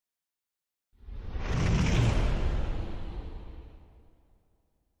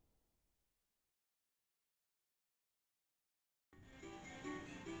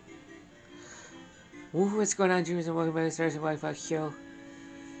Ooh, what's going on, dreamers, and welcome back to Stars and Wi-Fi Show.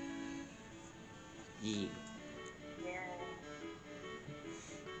 Yeah, Yeah.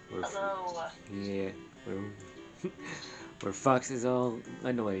 we're Hello. yeah, we're we're foxes all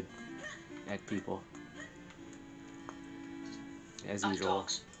annoyed at people as usual.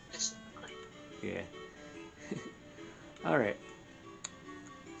 Dogs, specifically. Yeah. All right.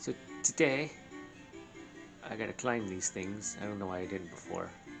 So today I gotta climb these things. I don't know why I didn't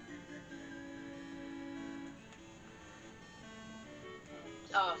before.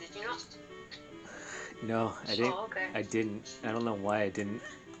 Oh, did you not? No, I didn't. Oh, okay. I didn't. I don't know why I didn't.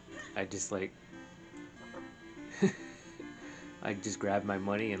 I just like I just grabbed my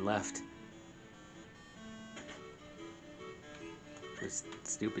money and left. It was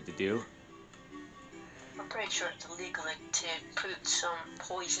stupid to do. I'm pretty sure it's illegal to put some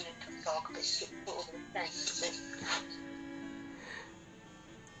poison into a dog biscuit over the fence.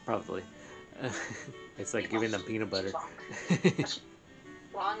 Probably. It's like giving them peanut butter. Fuck. That's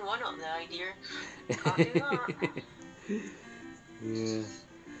one up the idea. Can't do that. Yeah.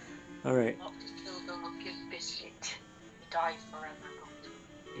 All right. Not to kill them with good biscuit. You die forever.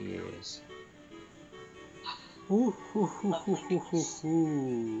 Yes. Ooh, ooh, ooh, ooh, ooh,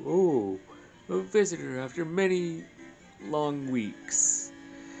 ooh. Oh, a visitor after many long weeks.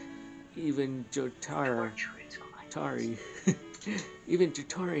 Even Tari, even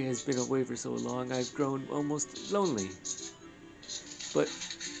Jotari has been away for so long. I've grown almost lonely. But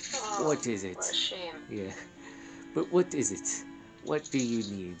Oh, what is what a it? shame. Yeah. But what is it? What do you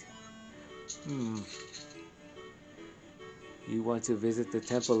need? You want to visit the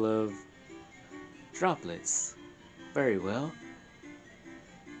Temple of Droplets? Very well.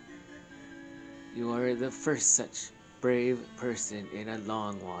 You are the first such brave person in a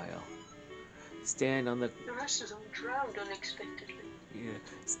long while. Stand on the The rest of them drowned unexpectedly. yeah,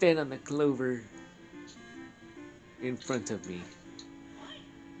 stand on the clover in front of me.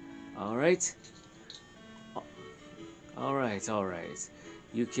 All right? All right, all right.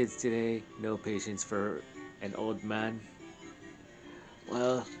 You kids today, no patience for an old man.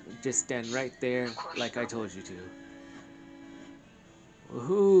 Well, just stand right there Of course like I not. told you to.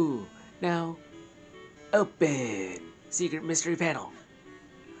 Woohoo! Now, open! Secret mystery panel.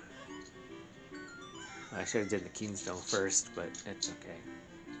 I should have done the Keenstone first, but it's okay.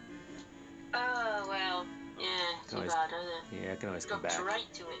 Oh, well. Yeah, Can too always, bad, isn't it? yeah, I can always come Jumped back.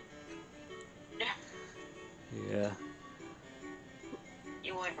 right to it. Yeah.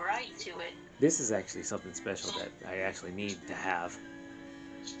 You went right to it. This is actually something special that I actually need to have.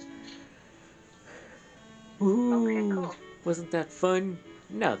 Okay, Ooh, cool. wasn't that fun?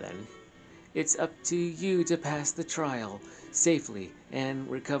 Now then, it's up to you to pass the trial safely and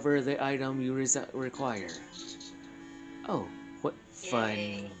recover the item you require. Oh, what fun.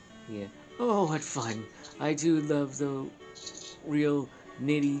 Yay. Yeah. Oh, what fun. I do love the real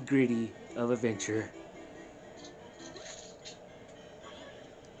nitty gritty of adventure.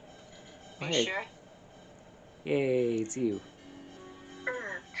 Are you Hey, sure? yay, it's you.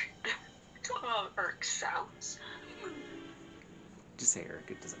 Irk. I don't know how irk sounds. Just say Eric,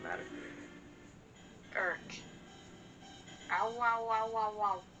 it doesn't matter. Irk. Ow, ow, ow, ow,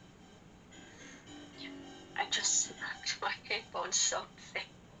 ow. I just smacked my hip on something.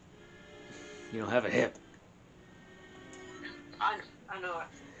 You don't have a hip. I know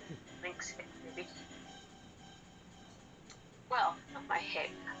it. Link's hip, maybe. Well, not my hip.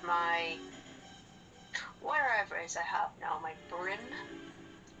 My... Wherever it is I have now. My brim.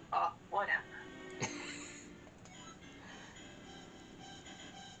 Whatever.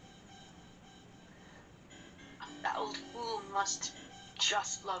 That old fool must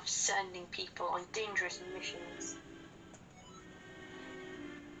just love sending people on dangerous missions.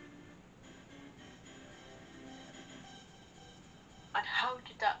 And how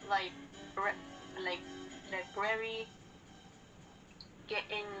did that library get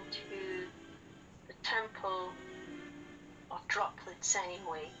into the temple of droplets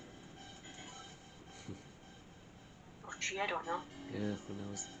anyway? Oh gee, I don't know. Yeah, who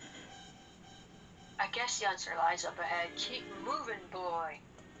knows? I guess the answer lies up ahead. Keep moving, boy.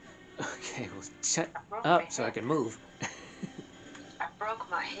 Okay, well, shut I broke my up so I hip. can move. I broke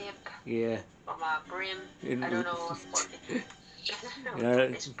my hip Yeah. or my brim. I don't know what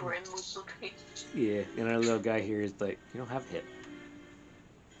this brim would be. Yeah, and our little guy here is like, you don't have a hip.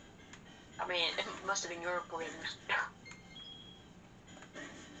 I mean, it must have been your brim.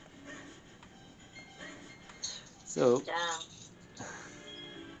 So, Damn.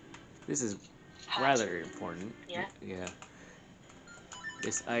 this is Had to. rather important. Yeah? Yeah.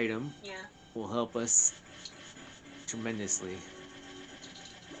 This item Yeah. will help us tremendously.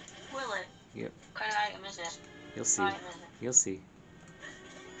 Will it? Yep. kind of item is it? You'll see. Item is it? You'll see.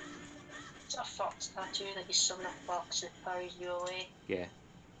 It's a fox tattoo that you summon a fox and it carries you away. Yeah.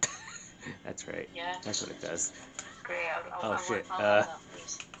 That's right. Yeah. That's what it does. Great. Oh shit. I'll have that,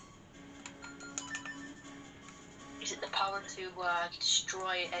 please. Is it the power to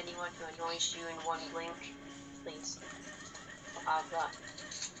destroy anyone who annoys you in one blink? Please. I'll have that.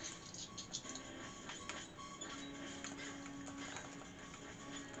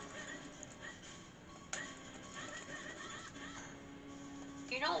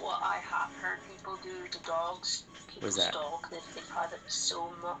 You know what I have heard people do to dogs? What's People's that? dog, they've had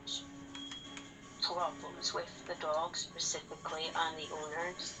so much problems with the dogs specifically and the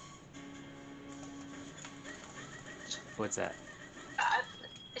owners. What's that?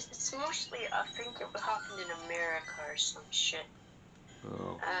 It's mostly, I think it happened in America or some shit.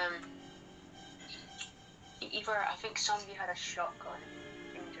 Oh. Either, I think somebody had a shotgun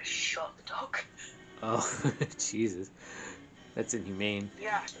and just shot the dog. Oh, Jesus. That's inhumane.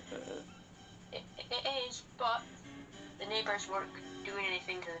 Yeah. It is, but the neighbors weren't doing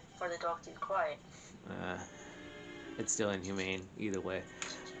anything for the dog to be quiet. It's still inhumane, either way.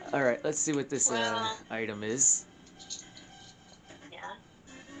 Alright, let's see what this item is. Yeah.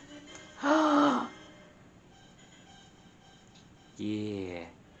 Yeah.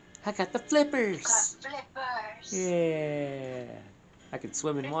 I got the flippers! Got flippers! Yeah. I can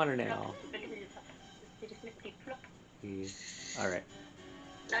swim in water now. Yeah. Alright.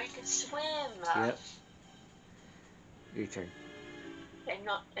 Now you can swim! Yep. Your turn. And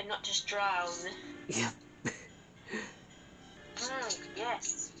not just drown. Yep.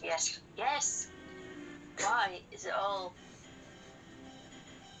 Yes, yes, yes! Why is it all...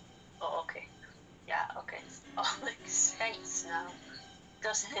 Oh, okay. Yeah, okay. All makes sense now.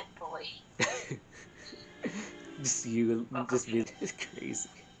 Doesn't it, boy? Just you, just be crazy.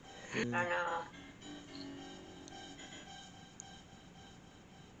 I know.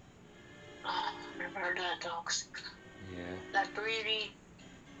 Remember the dogs? Yeah. That really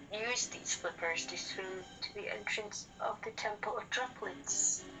use these flippers to swim to the entrance of the Temple of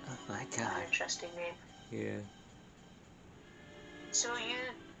Droplets. Oh my god. An interesting name. Yeah. So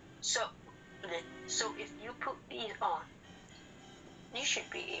if you put these on, you should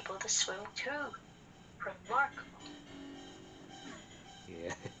be able to swim too. Remarkable.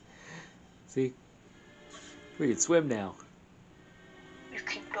 Yeah. See? We can swim now. You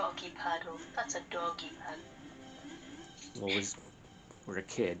can doggy paddle. That's a doggy paddle. Well, we're a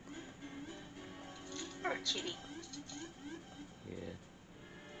kid. Or a kitty. Yeah.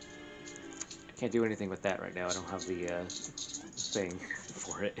 I can't do anything with that right now. I don't have the thing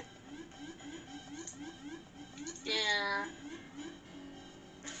for it. Yeah.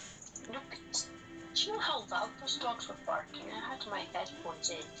 Look, do you know how loud those dogs were barking? I had my headphones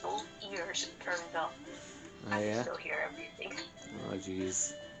in, both ears turned up. Oh, I yeah? can still hear everything. Oh,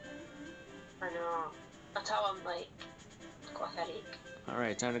 jeez. I know. That's how I'm like, got a headache.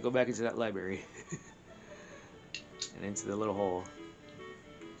 Alright, time to go back into that library. And into the little hole.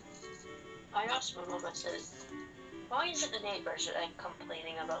 I asked my mum, I said, why isn't the neighbours like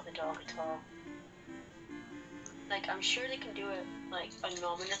complaining about the dog at all? Like, I'm sure they can do it like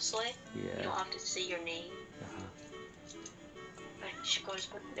anonymously. Yeah. You don't have to say your name. Uh-huh. But she goes,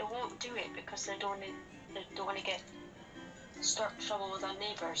 but they won't do it because they don't want to start trouble with our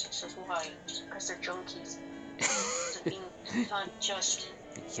neighbours. It says why? Just because they're junkies. Doesn't mean you can't just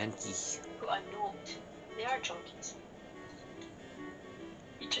Junkie. put a note. They are junkies.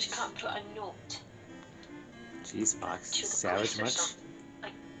 You just can't put a note. Jeez, Fox. To the Savage police or much? something.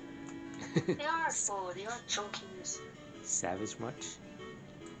 Like, they are, though. They are junkies. Savage much?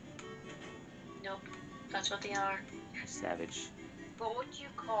 Nope. That's what they are. Savage. But what do you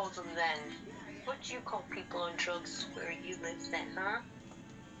call them then? What do you call people on drugs where you live then, huh?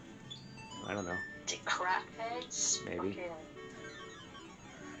 I don't know. The crackheads? Maybe. Fucking...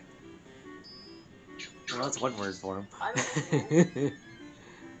 Well, that's one word for him. I don't know.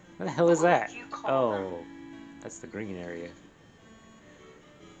 What the hell is that? What do you call them? Oh, that's the green area.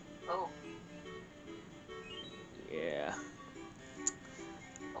 Oh. Yeah.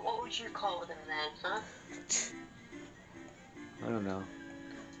 But what would you call them then, huh? I don't know.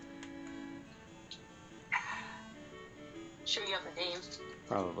 Sure you have a name.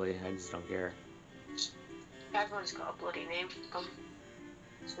 Probably. I just don't care. Everyone's got a bloody name.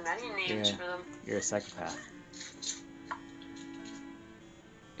 There's many names Yeah. for them. You're a psychopath.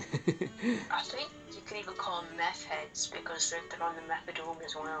 I think you can even call them meth heads because they're on the methadone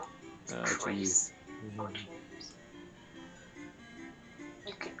as well. Oh, Crazy. jeez.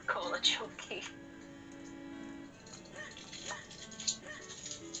 You could call a junkie.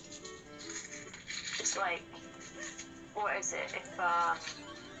 it's like, what is it?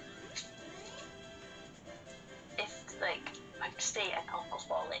 If like, like say an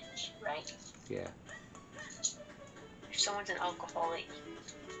alcoholic, right? Yeah. If someone's an alcoholic,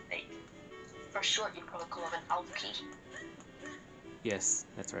 like, for short, you probably call them an alkie. Yes,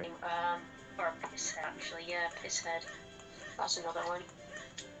 that's right. Or a pisshead, actually. Yeah, pisshead. That's another one.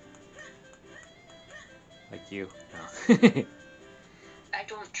 Like you. No. I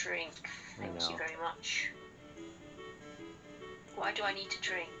don't drink. Thank you very much. Why do I need to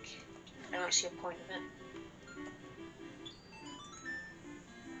drink? I don't see a point of it.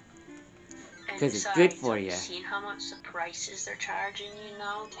 Because it's good for you. Have you seen how much the prices they're charging you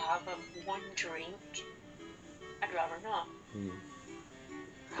now to have one drink? I'd rather not.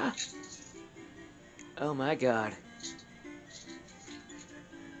 Oh my god.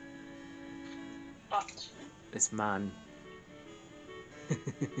 But This man.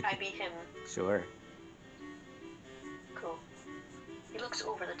 I beat him. Sure. Cool. He looks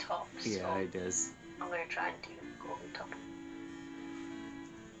over the top. Yeah, so he does. I'm gonna try and do go over the top.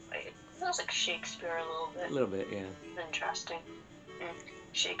 It feels like Shakespeare a little bit. A little bit, yeah. Interesting.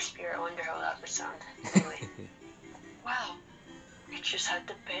 Shakespeare, I wonder how that would sound. Anyway. Wow, I just had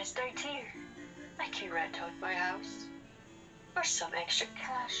the best idea. I can rent out my house for some extra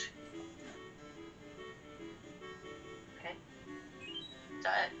cash. Okay. Is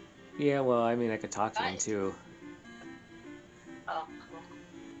that it? Yeah, well, I mean, I could talk to him too. Oh, cool.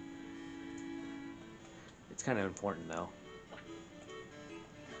 It's kind of important though.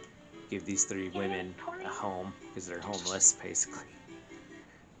 Give these 3 women a home because they're homeless, basically.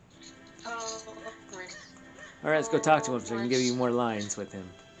 Homeless. Alright, let's go talk to him so I can give you more lines with him.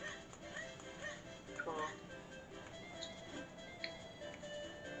 Cool.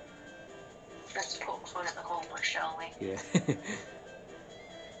 Let's poke fun at the homeless, shall we? Yeah.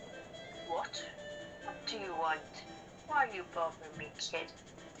 What? What do you want? Why are you bothering me, kid?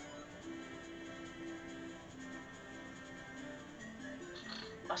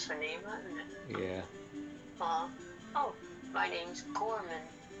 What's her name, isn't it? Yeah. Oh, my name's Gorman.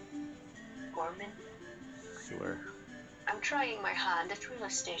 Gorman? Sure. I'm trying my hand at real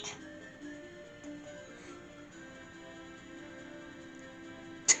estate.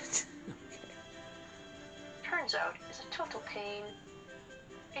 Turns out it's a total pain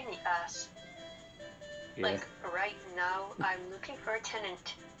in the ass. Yeah. Like, right now, I'm looking for a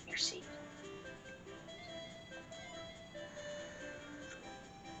tenant, you see.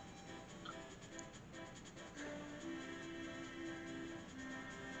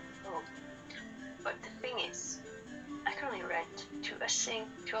 Oh, but the thing is, I can only rent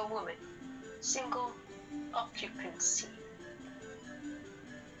to a woman. Single occupancy.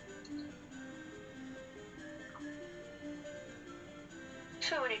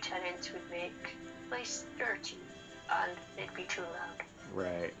 Too many tenants would make the place dirty, and it'd be too loud.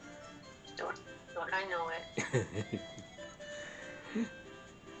 Right. Don't I know it?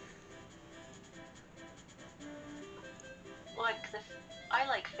 I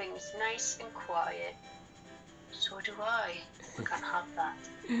like things nice and quiet. So do I. I can't have that.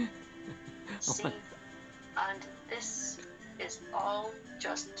 See? And this is all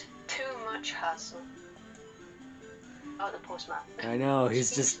just too much hassle. Oh, the postman. I know, he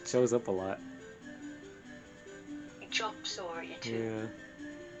just shows up a lot. He jumps over you too. Yeah.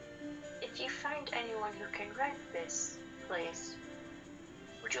 If you find anyone who can rent this place,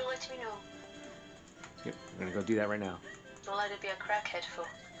 would you let me know? Yep, I'm gonna go do that right now. Don't let it be a crackhead folk.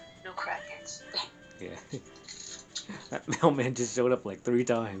 No crackheads. Yeah. That mailman just showed up like 3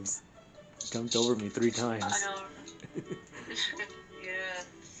 times. Jumped over me 3 times. I know. Yeah.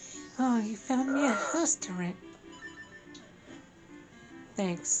 Oh, you found me a house to rent.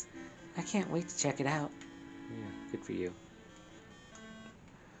 Thanks. I can't wait to check it out. Yeah, good for you.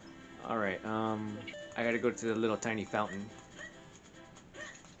 Alright, I gotta go to the little tiny fountain.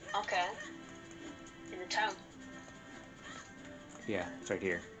 Okay. In the town. Yeah, it's right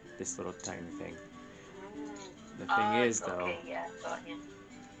here. This little tiny thing. The thing is, though... Okay, yeah, got you.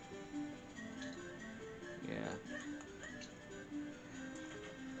 Yeah.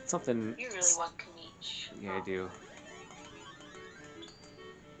 Something... You really want Kanish. Yeah, I do.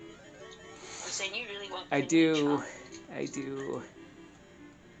 I'm saying you really want Kanish. I do. I do.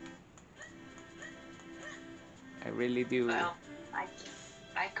 I really do. Well,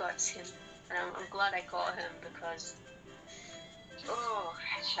 I got him. And I'm glad I got him because... Oh,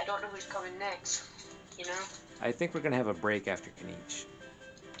 I don't know who's coming next. You know? I think we're gonna have a break after Kanish.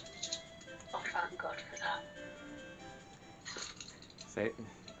 Oh, thank God for that. So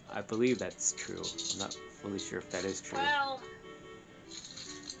I believe that's true. I'm not fully sure if that is true. Well,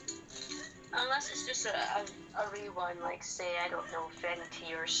 Unless it's just a rewind, like say, I don't know,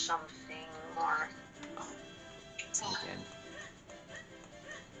 Venti or something, or Same again.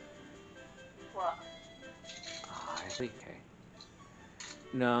 what? Okay.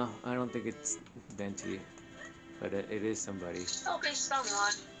 No, I don't think it's Venti, but it is somebody. It'll be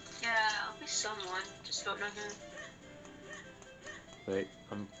someone. Yeah, it'll be someone. Just don't know who. But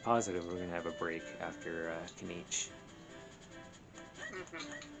I'm positive we're gonna have a break after Kanichi.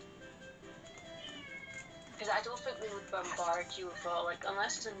 Because I don't think they would bombard you with all, like,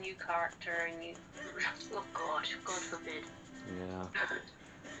 unless it's a new character and you. Oh God, God forbid. Yeah.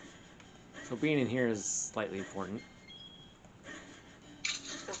 So being in here is slightly important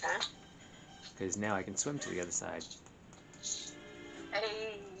Okay. because now I can swim to the other side.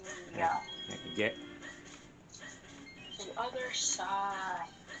 Hey, And yeah. I can get. The other side.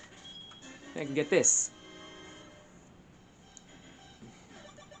 I can get this.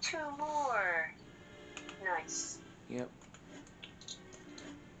 2 more. Nice. Yep.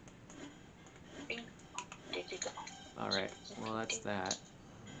 All right. Well, that's that.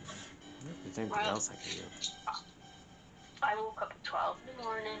 I wonder if there's anything else I can do. I woke up at 12 in the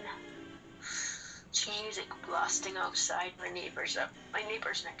morning. Music blasting outside. My neighbors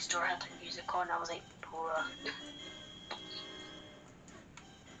next door had the music on. I was like, bruh.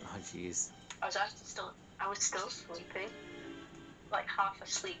 Oh, jeez. I was still sleeping. Like half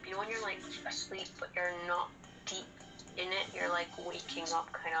asleep. You know when you're like asleep but you're not deep in it, you're like waking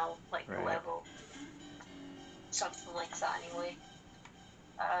up kind of like Right. level. Something like that anyway.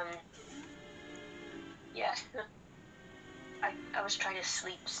 Yeah. I was trying to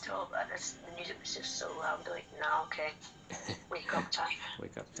sleep still, but the music was just so loud. I'm like, nah, okay. Wake up time.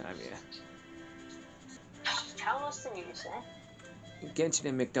 Wake up time, yeah. Tell us the news, eh? Genshin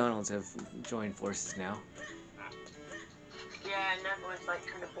and McDonald's have joined forces now. Yeah, and everyone's like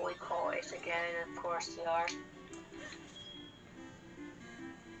trying to boycott it again, and of course they are.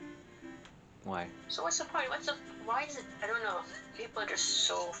 Why? So what's the point? Why is it? I don't know. People are just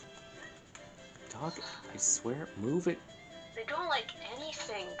so. Talk. I swear. Move it. They don't like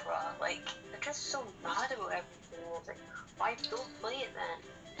anything, bruh. Like they're just so mad about everything. It's like, why don't play it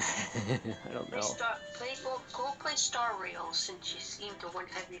then? I don't know. Go play Star Rail since you seem to want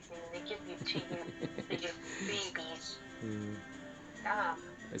everything and they give you to your babies. Damn.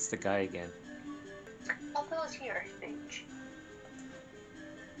 It's the guy again. Although here, I think.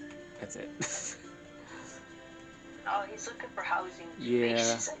 That's it. Oh, he's looking for housing Yeah.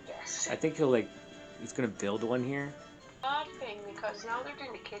 spaces, I guess. I think he's gonna build one here. Bad thing because now they're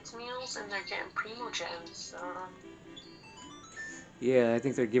doing the kids meals and they're getting primo gems. So. Yeah, I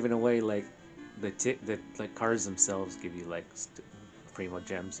think they're giving away like the like cars themselves give you like primo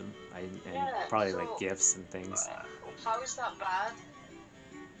gems and Yeah, probably so, like gifts and things. How is that bad?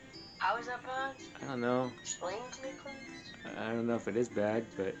 How is that bad? I don't know. Explain to me, please. I don't know if it is bad,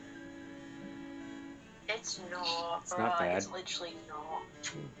 but It's not. It's not bad. It's literally not.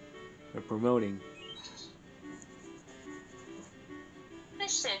 We're promoting.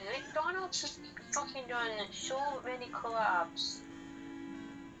 Listen, McDonald's has fucking done so many collabs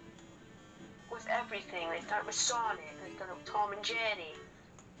with everything. They've done it with Sonic, they've done it with Tom and Jerry,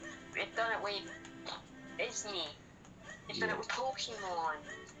 they've done it with Disney, they've done it with Pokemon,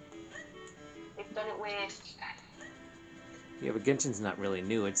 they've done it with... Yeah, but Genshin's not really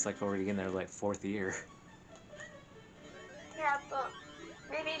new. It's like already in their like 4th year. Yeah, but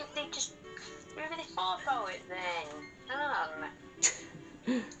maybe they thought about it then.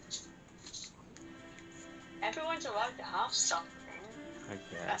 Everyone's allowed to have something. I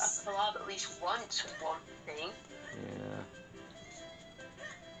guess. A collab at least once with one thing. Yeah.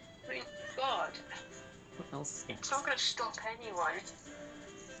 I mean, God. What else? It's not going to stop anyone.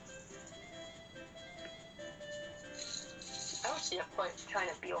 I don't see a point trying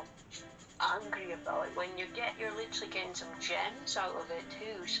to be all angry about it when you're literally getting some gems out of it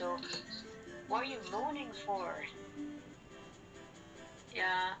too, so what are you moaning for?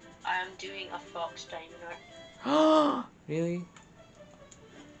 Yeah, I'm doing a fox diner. Really?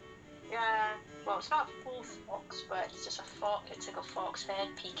 Yeah, well it's not a full fox, but it's just a fox, it's like a fox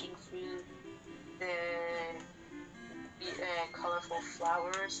head peeking through the colourful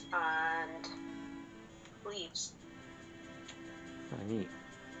flowers and leaves. Oh, neat.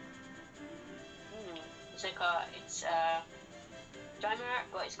 It's diamond art,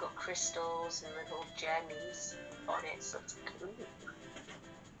 but it's got crystals and little gemmies on it, so it's cool.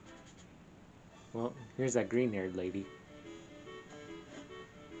 Well, here's that green-haired lady.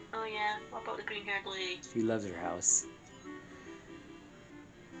 Oh yeah, what about the green-haired lady? She loves her house.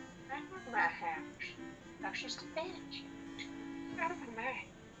 I love my house. Oh, she's the bitch. I love my.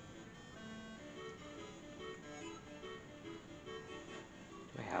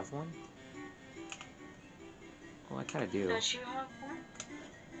 have one? Well, I kind of do. Does you have one?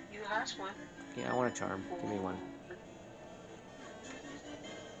 You has one. Yeah, I want a charm. Give me one.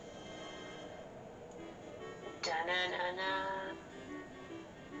 Da-na-na-na.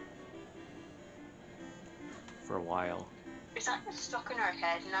 For a while. Is that just stuck in our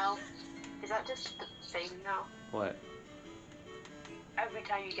head now? Is that just the thing now? What? Every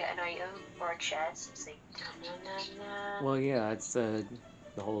time you get an item or a chest, it's like da-na-na-na. Well, yeah, it's the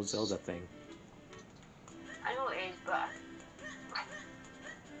whole Zelda thing. I know it is, but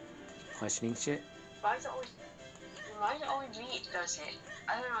Questioning shit? why is it always me that does it?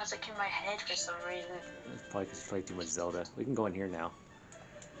 I don't know, it's like in my head for some reason. It's probably because you play too much Zelda. We can go in here now.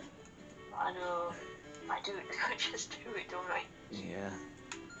 I know. I do it. I just do it, don't I? Yeah.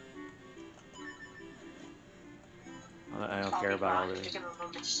 I don't care about all the... To give a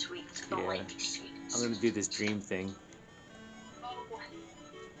moment sweet. I Yeah. don't like these sweets. I'm gonna do this dream thing. Oh,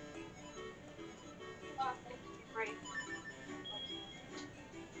 thank you, great.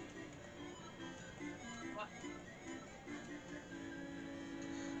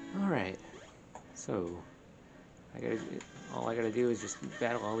 Alright. So... all I gotta do is just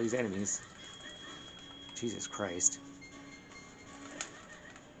battle all these enemies. Jesus Christ.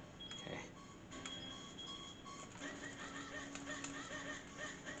 Okay.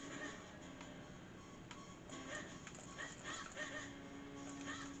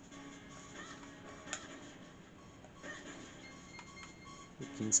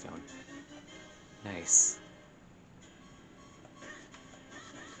 Kingstone. Nice.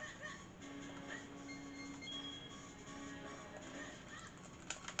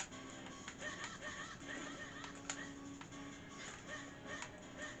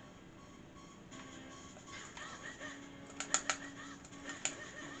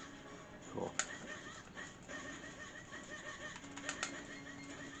 Cool.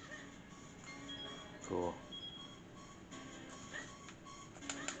 Cool.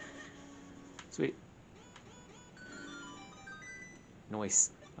 Sweet.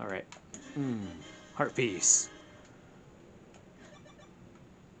 Nice. Alright. Heart piece.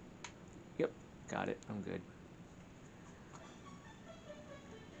 Yep. Got it. I'm good.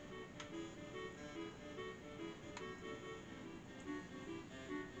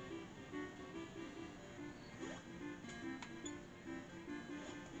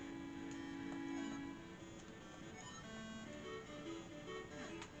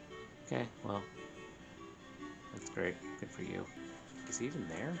 Okay, well, that's great. Good for you. Is he even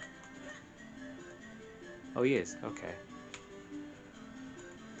there? Oh, he is. Okay.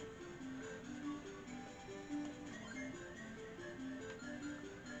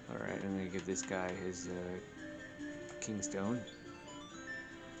 Alright, I'm gonna give this guy his Kingstone.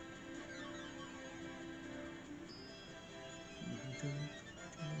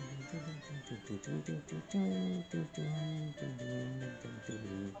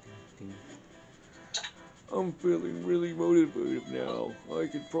 I'm feeling really motivated now. I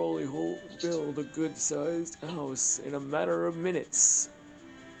could probably build a good-sized house in a matter of minutes.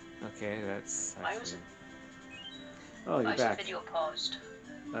 Okay, that's actually... Oh, you're back. The video paused.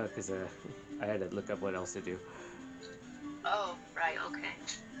 Because I had to look up what else to do. Oh, right, okay.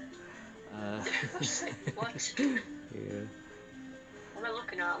 What? Yeah. What am I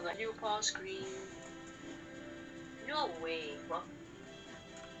looking at? The video pause screen. No way. What?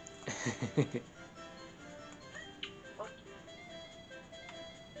 What?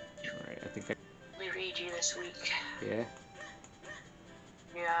 Alright, I think I... We read you this week. Yeah?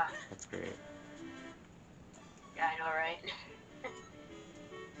 Yeah. That's great. Yeah, I know, right?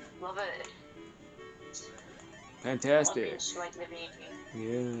 Love it. Fantastic. Slightly raging.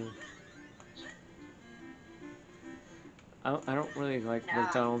 Yeah. I don't really like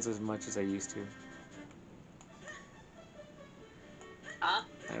McDonald's as much as I used to. Huh?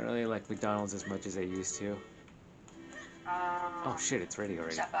 I don't really like McDonald's as much as I used to. Oh shit, it's ready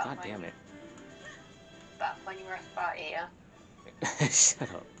already. God damn it. Back when you were about 8,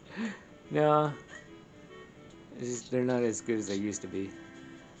 Shut up. No. They're not as good as they used to be.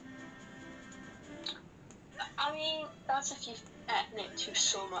 I mean, that's if you've eaten it to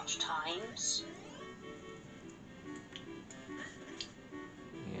so much times.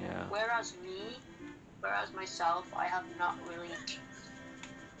 Yeah. Whereas myself, I have not really...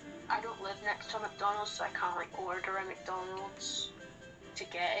 I don't live next to a McDonald's, so I can't like order a McDonald's to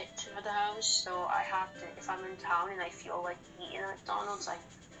get it to the house. So I have to, if I'm in town and I feel like eating a McDonald's, I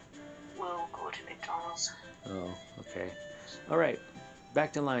will go to McDonald's. Oh, okay. Alright,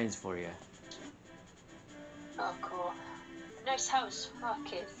 back to lines for you. Oh, cool. Nice house.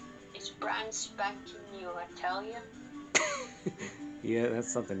 Fuck it. It's brand spanking new, I tell you. Yeah,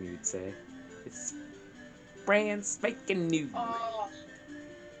 that's something you'd say. It's brand spanking new. Oh,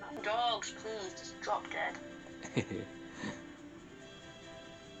 dogs, please, just drop dead.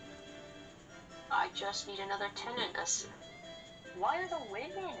 I just need another tenant. Why are the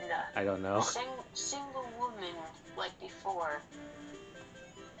women? I don't know. A single woman like before.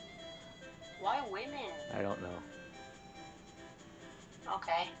 Why women? I don't know.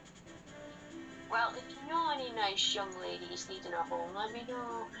 Okay. Well, if you know any nice young ladies needing a home, let me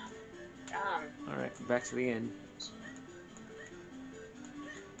know. Alright, back to the inn.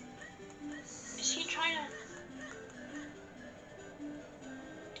 Is he trying to...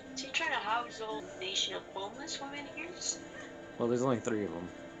 Is he trying to house a whole nation of homeless women here? Well, there's only 3 of them.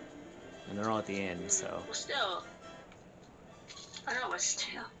 And they're all at the inn, so. Well, still. I know, but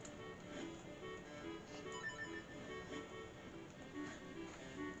still.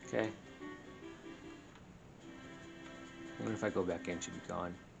 Okay. I wonder if I go back in, she'll be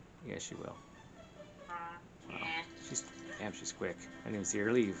gone. Yeah, she will. Wow. Yeah. She's quick. I didn't even see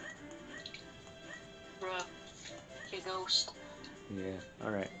her leave. Bruh. You ghost. Yeah,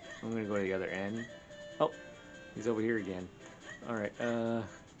 alright. I'm gonna go to the other end. Oh, he's over here again. Alright, I'm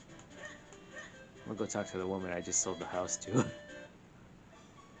gonna go talk to the woman I just sold the house to.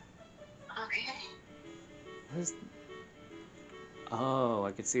 Okay. What is... Oh,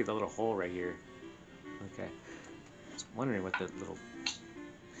 I can see the little hole right here. Okay. I was wondering what the little...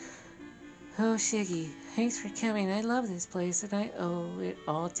 Oh, Shiggy, thanks for coming. I love this place and I owe it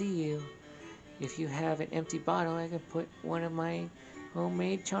all to you. If you have an empty bottle, I can put one of my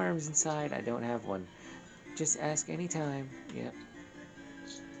homemade charms inside. I don't have one. Just ask anytime. Yep.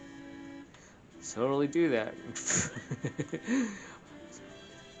 Totally do that. If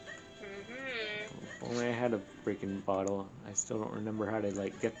only I had a freaking bottle. I still don't remember how to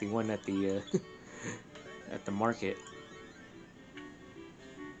like get the one at the at the market.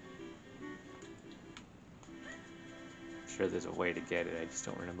 I'm sure there's a way to get it. I just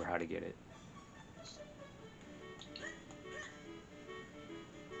don't remember how to get it.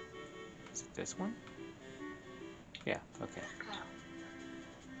 Is it this one? Yeah. Okay.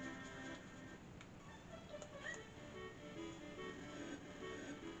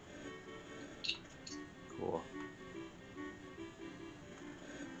 Cool.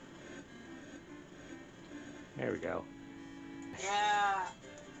 There we go. Yeah.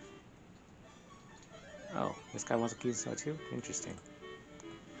 Oh, this guy wants a piece of too? Interesting.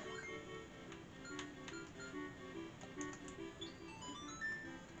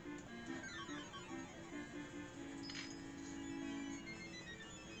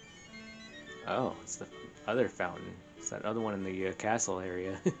 Oh, it's the other fountain. It's that other one in the castle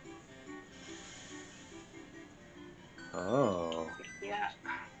area. Oh, Yeah.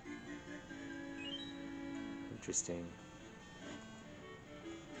 interesting.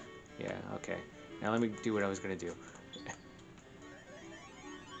 Yeah, okay. Now let me do what I was gonna do.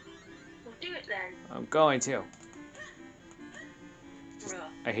 Well, do it then. I'm going to. Just, Bruh.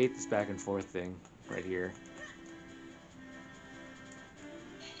 I hate this back and forth thing right here.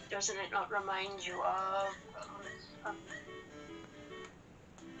 Doesn't it not remind you of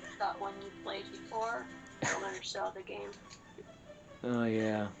that one you played before? Don't understand the game. Oh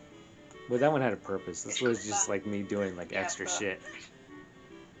yeah. But that one had a purpose. This was just like me doing like Yeah, extra but shit.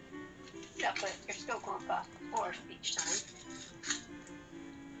 you're still going back and forth each time.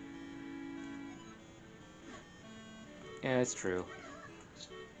 Yeah, it's true.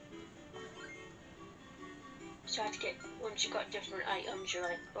 So I have to get, once you got different items, you're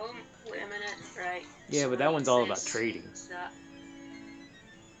like, boom, wait a minute, right? Yeah, but that one's all about trading. That.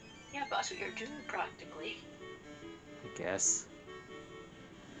 Yeah, but that's what you're doing practically. I guess.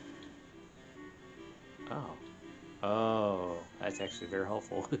 Oh. Oh, that's actually very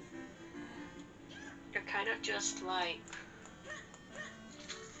helpful. You're kind of just like,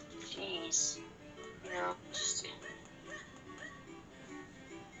 jeez, you know, just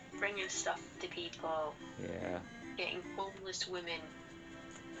bringing stuff to people, Yeah, getting homeless women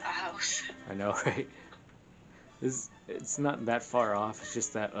a house. I know, right? It's not that far off. It's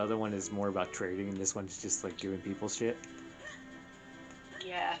just that other one is more about trading, and this one's just like giving people shit.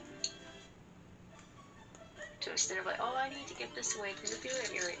 Yeah. So instead of like, oh, I need to get this away, can you do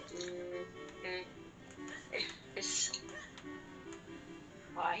it? You're like, it's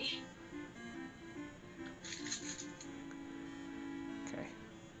why? Okay.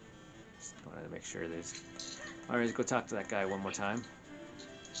 Just wanted to make sure there's. All right, let's go talk to that guy one more time.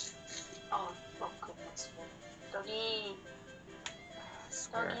 Oh, goodness, doggy, I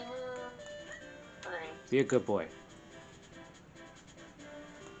swear. doggy moon. Be a good boy.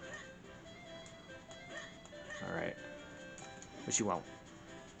 All right. but she won't.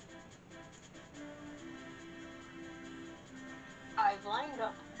 I've lined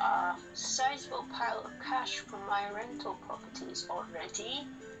up a sizable pile of cash from my rental properties already.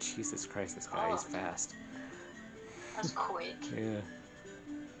 Jesus Christ, this guy is fast. That's quick. Yeah.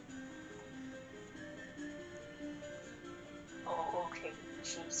 Oh, okay.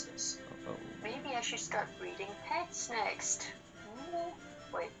 Jesus. Uh-oh. Maybe I should start breeding pets next. Ooh.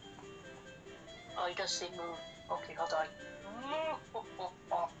 Wait. Oh, he does say move. Okay, hold on.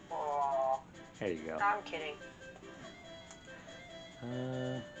 There you go. I'm kidding.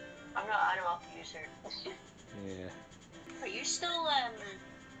 I'm not an animal user. Yeah. Are you still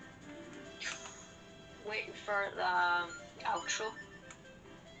waiting for the outro?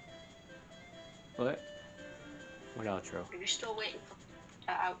 What? What outro? Are you still waiting for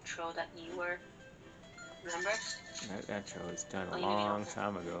the outro that you were? Remember? That outro was done a Oh, you maybe long don't.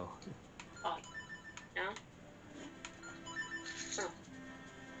 time ago. Oh, no?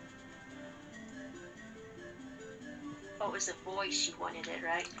 Oh, it was the voice you wanted it,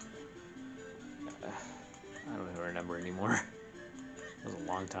 right? I don't even remember anymore. It was a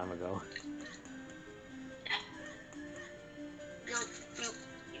long time ago. You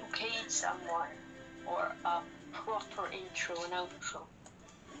paid someone or a proper intro and outro.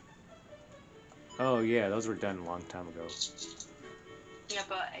 Oh yeah, those were done a long time ago. Yeah,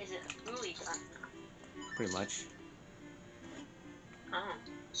 but is it fully done? Pretty much. Oh,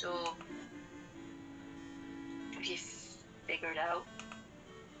 so have you figured out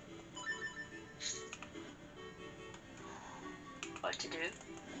what to do?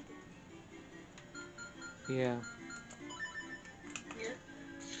 Yeah. Yeah.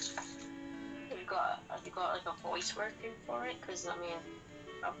 Have you got like a voice working for it? Because I mean,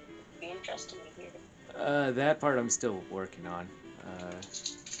 I'll be interested to hear it. That part I'm still working on.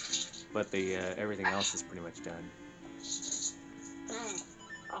 But the everything else is pretty much done.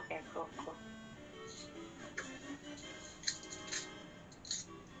 Okay, cool.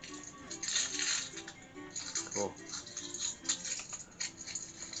 Cool.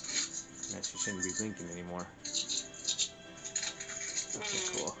 That she shouldn't be blinking anymore. Okay,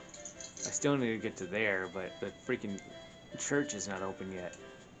 cool. I still need to get to there, but the freaking church is not open yet.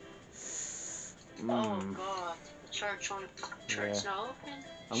 Oh God, the church Yeah. not open.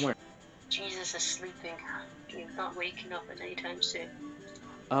 I'm where? Jesus is sleeping. He's not waking up at any time soon.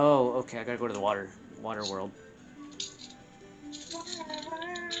 Oh, okay. I gotta go to the water world.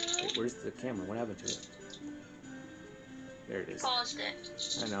 Wait, where's the camera? What happened to it? There it is. Paused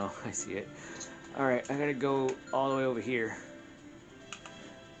it. I know. I see it. All right. I gotta go all the way over here.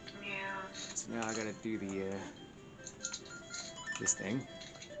 Yeah. So now I gotta do the this thing.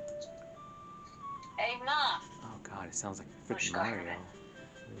 Hey, Ma. Oh God, it sounds like Oh, freaking Skyrim. Mario.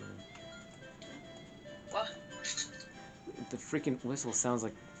 What? The freaking whistle sounds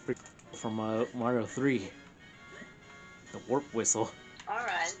like from Mario 3. The warp whistle.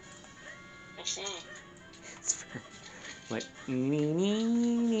 Alright. I see. It's like.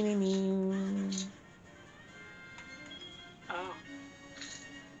 Oh.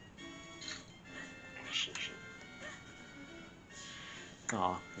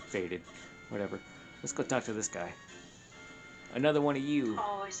 Aw, it faded. Whatever. Let's go talk to this guy. Another one of you.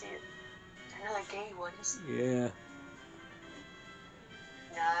 Oh, is it another gay one? Yeah.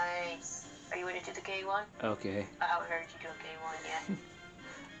 Nice. Are you ready to do the gay one? Okay. I haven't heard you do a gay one yet.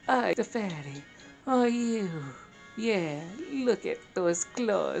 Hi, the fatty. Are you? Yeah, look at those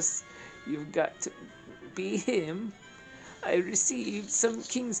claws. You've got to be him. I received some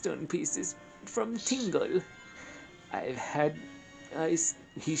Kingstone pieces from Tingle. I've had.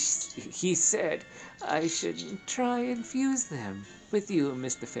 He said I should try and fuse them with you,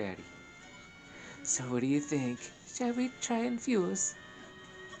 Mr. Fatty. So what do you think? Shall we try and fuse?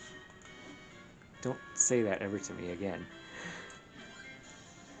 Don't say that ever to me again.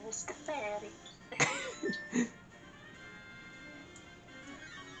 Mr. Fatty.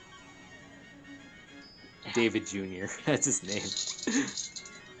 David Jr. That's his name.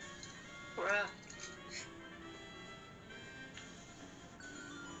 Bruh.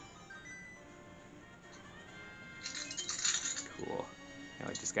 Cool. Now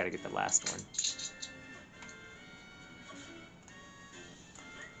I just gotta get the last one.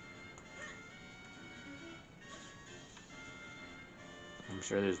 I'm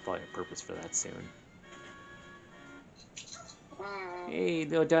sure there's probably a purpose for that soon. Hey,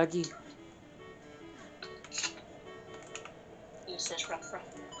 little doggy. He says ruff ruff.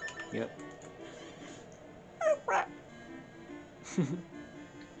 Yep.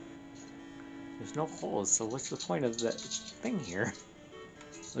 There's no holes, so what's the point of that thing here?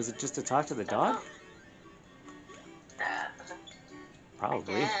 Was it just to talk to the dog?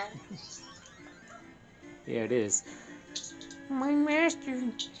 Probably. guess. Yeah, it is. My master,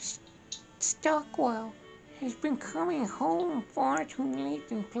 Stockwell, has been coming home far too late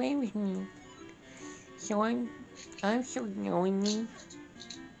to play with me. So I'm so lonely.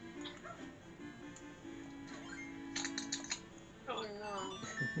 Oh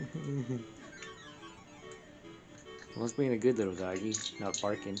no. Almost being a good little doggy, not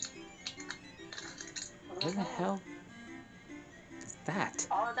barking. Where the hell is that?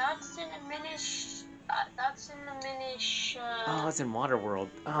 Oh, that's in the Minish. That's in the Minish. Oh, it's in Waterworld.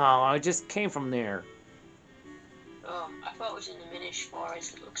 Oh, I just came from there. Oh, I thought it was in the Minish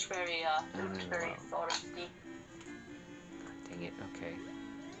forest. It looks very, very foresty. Dang it, okay.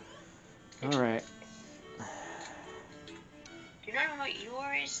 Alright. Do you know what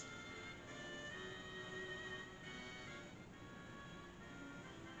yours?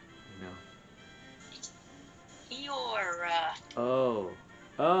 No. Your, Oh.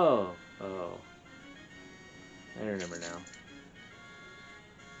 Oh. Oh. I remember now.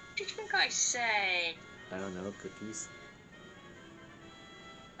 what do you think I said? I don't know, cookies.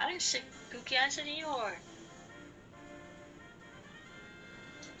 I didn't say Cookie, I said Eeyore.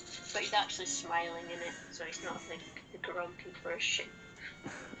 But he's actually smiling in it, so he's not like the grumpy version.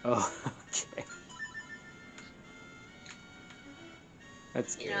 Oh, okay.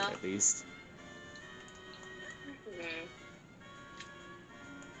 That's good, You know? at least. Mm-hmm.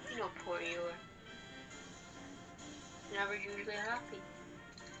 You know, poor Eeyore. Never usually happy.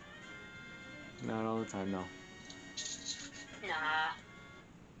 Not all the time, no. Nah.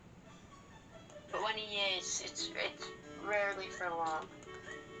 But when he is, it's rarely for long.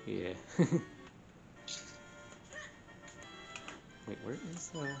 Yeah. Wait, where is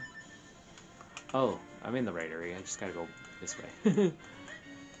the... Oh, I'm in the right area. I just gotta go this way.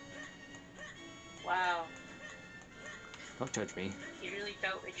 Wow. Don't judge me. You really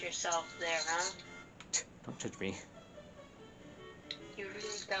doubted yourself there, huh? Don't judge me. You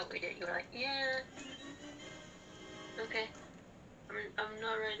really doubted it. You were like, yeah. Okay. I'm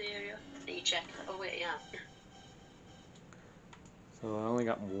not right there yet. Then you check. Oh wait, yeah. So I only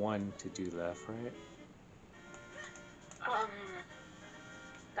got one to do left, right? Um,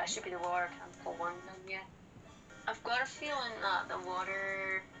 that should be the water temple one then, yeah. I've got a feeling that the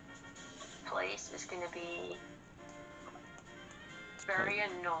water place is gonna be very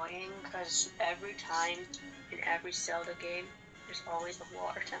annoying because every time in every Zelda game, there's always the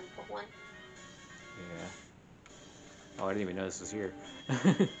water temple one. Yeah. Oh, I didn't even know this was here.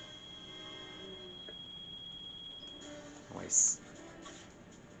 Nice.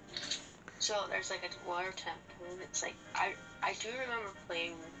 So there's like a water temple, and it's like I do remember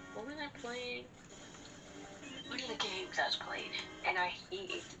playing. What was I playing? One of the games I was playing, and I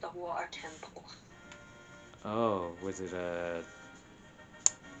hated the water temple. Oh, was it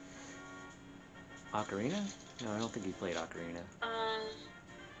Ocarina? No, I don't think he played Ocarina.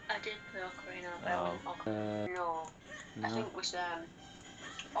 I did play Ocarina, but I Oh. wouldn't Ocarina. No, I No? think it was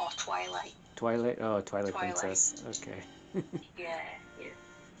oh, Twilight. Twilight? Oh, Twilight Twilight. Princess. Okay. Yeah, yeah.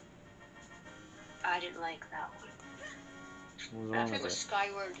 I didn't like that one. What was I wrong think it was with it?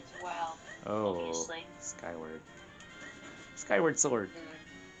 Skyward as well. Oh, Obviously. Skyward. Skyward Sword.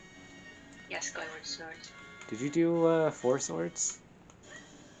 Yeah, Skyward Sword. Did you do 4 swords?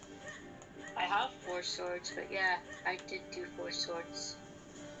 I have 4 swords, but yeah, I did do 4 swords.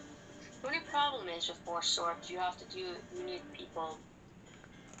 The only problem is with 4 swords, you need people.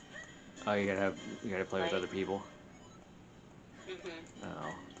 Oh, you gotta play with other people.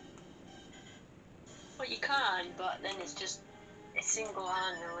 Oh. Well, you can, but then it's just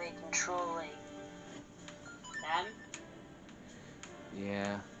single-handedly controlling them.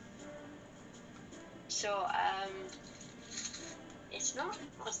 Yeah. So, it's not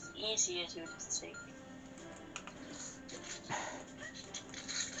as easy as you would think.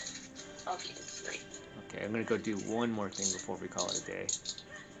 Obviously. Okay, I'm gonna go do one more thing before we call it a day.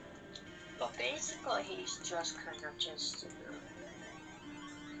 But basically, he's just kind of just,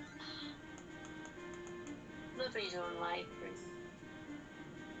 living his own life.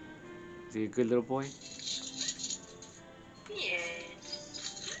 Is he a good little boy?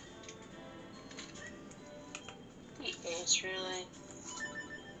 Yes. He is, really.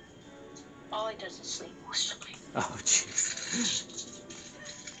 All he does is sleep mostly. Oh, jeez.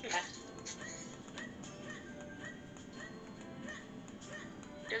 Yeah.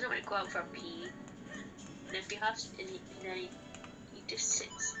 Doesn't want to go out for a pee. And if you have to, and then he just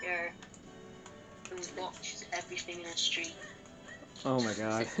sits there and watches everything in the street. Oh my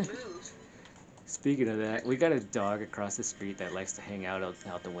god. Move. Speaking of that, we got a dog across the street that likes to hang out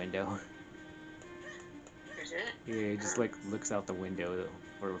the window. Is it? Yeah, he just like looks out the window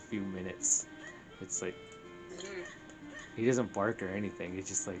for a few minutes. It's like Mm. he doesn't bark or anything. He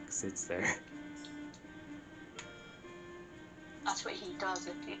just like sits there. That's what he does.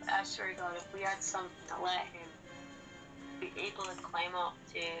 I swear to God, if we had something to let him be able to climb up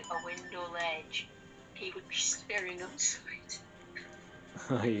to a window ledge, he would be staring outside.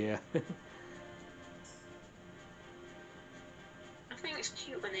 Oh yeah. I think it's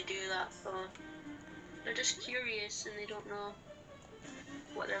cute when they do that though. They're just curious and they don't know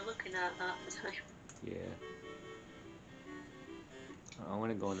what they're looking at the time. Yeah. I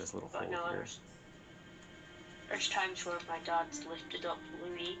want to go in this little But hole no, here. there's times where my dad's lifted up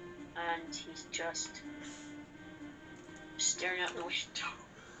Louis and he's just staring out the window.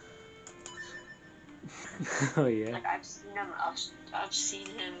 Oh yeah. Like I've seen him, I've seen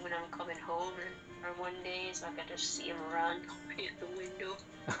him when I'm coming home, and one day it's like I just see him around looking at the window,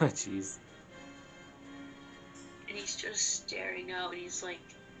 Oh jeez. and he's just staring out, and he's like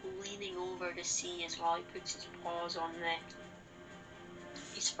leaning over to see as well. He puts his paws on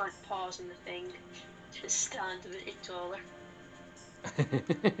his front paws on the thing to stand a bit taller.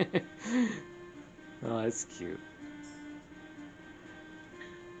 Oh, that's cute.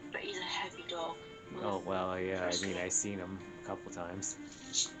 But he's a heavy dog. Oh well, yeah. I Trust mean, me. I seen him a couple times.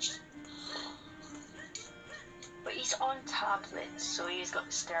 But he's on tablets, so he's got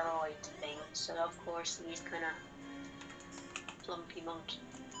the steroid thing. So of course he's kind of plumpy monkey.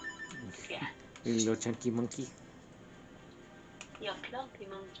 Yeah, You little chunky monkey. yeah, plumpy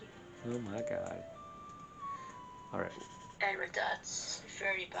monkey. Oh my god. All right. And my dad's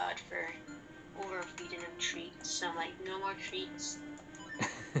very bad for overfeeding him treats. I'm like, no more treats,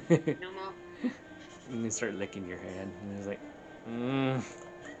 no more. And you start licking your hand, and he's like, I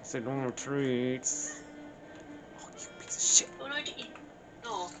said no more treats. Oh, you piece of shit. Oh no,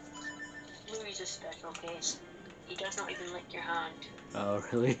 no. Louis is a special case. He does not even lick your hand. Oh,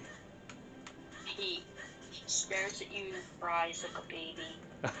 really? He stares at you and cries like a baby.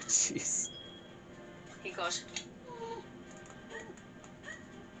 Oh, jeez. He goes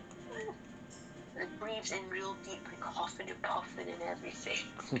and breathes in real deep, like huffing and puffing and everything.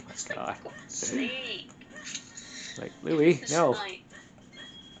 Oh my It's god. like, God's sake. Like, Louis, It's no. like,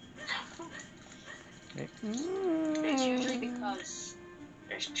 it's usually because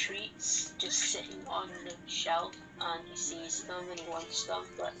there's treats just sitting on the shelf and he sees them and he wants them,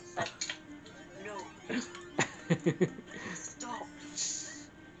 but it's like, no, stop.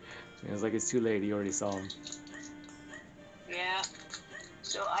 It was like it's too late. He already saw him. Yeah,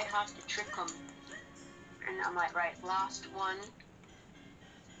 so I have to trick him. And I'm like, right, last one.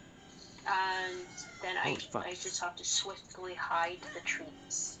 And then Holy fuck. I just have to swiftly hide the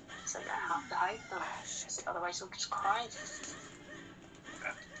treats. It's like I have to hide them. It's like, otherwise he'll just cry. It's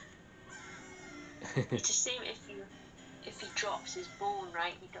the same if he drops his bone,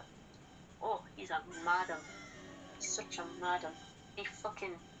 right? Oh, he's a madam. He's such a madam. He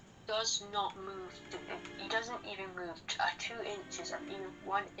fucking does not move. He doesn't even move 2 inches or even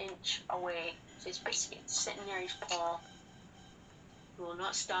 1 inch away. So he's basically sitting near his paw. He will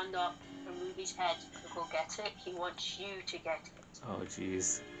not stand up or move his head to go get it. He wants you to get it. Oh,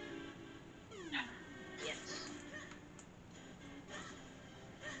 jeez. Yes.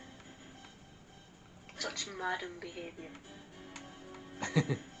 Such madam behaviour.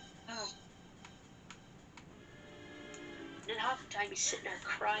 Oh. And half the time he's sitting there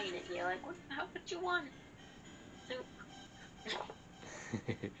crying at you, like, what the hell would you want?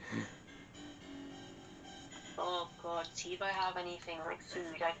 Oh god, see if I have anything like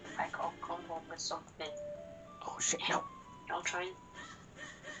food, I'll come home with something. Oh shit, no. I'll try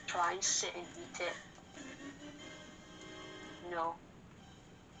and sit and eat it. No.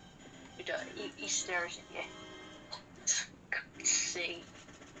 He stares at you. God's sake.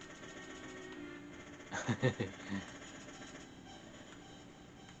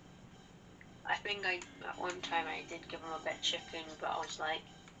 I think at one time I did give him a bit of chicken, but I was like,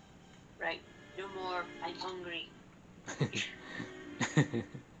 right, no more, I'm hungry.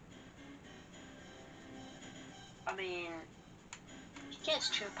 I mean, he gets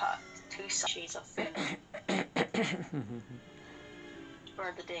two sachets of food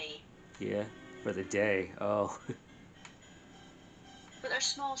for the day. Yeah, for the day. Oh. But they're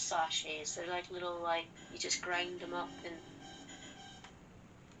small sachets, they're like little, like, you just grind them up and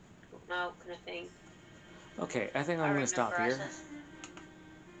out kind of thing. Okay, I think I'm I gonna remember stop I here. said,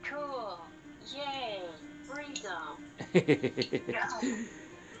 cool, yay, freedom. Yeah.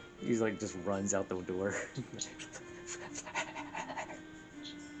 He's like just runs out the door.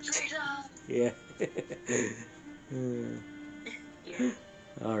 Freedom! Yeah. Yeah.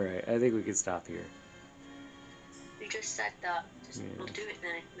 All right, I think we can stop here. just said that. Just, Yeah. we'll do it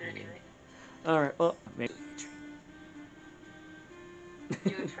then. I'm gonna do it. Alright, well, maybe.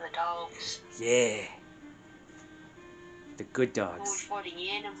 Do it for the dogs. Yeah. The good Do it dogs. for the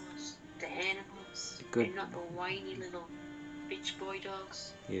animals. The animals. The good. And not the whiny little bitch boy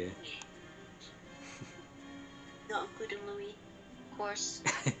dogs. Yeah. Yeah. Not including Louis, of course.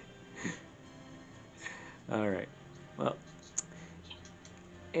 Alright. Well,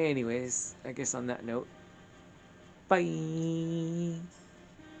 anyways, I guess on that note, bye.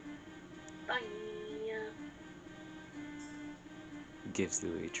 Bye. Gives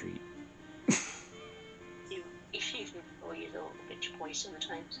Louis a treat. You, if you can call you little bitch boy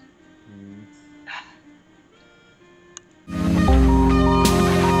sometimes. Mm.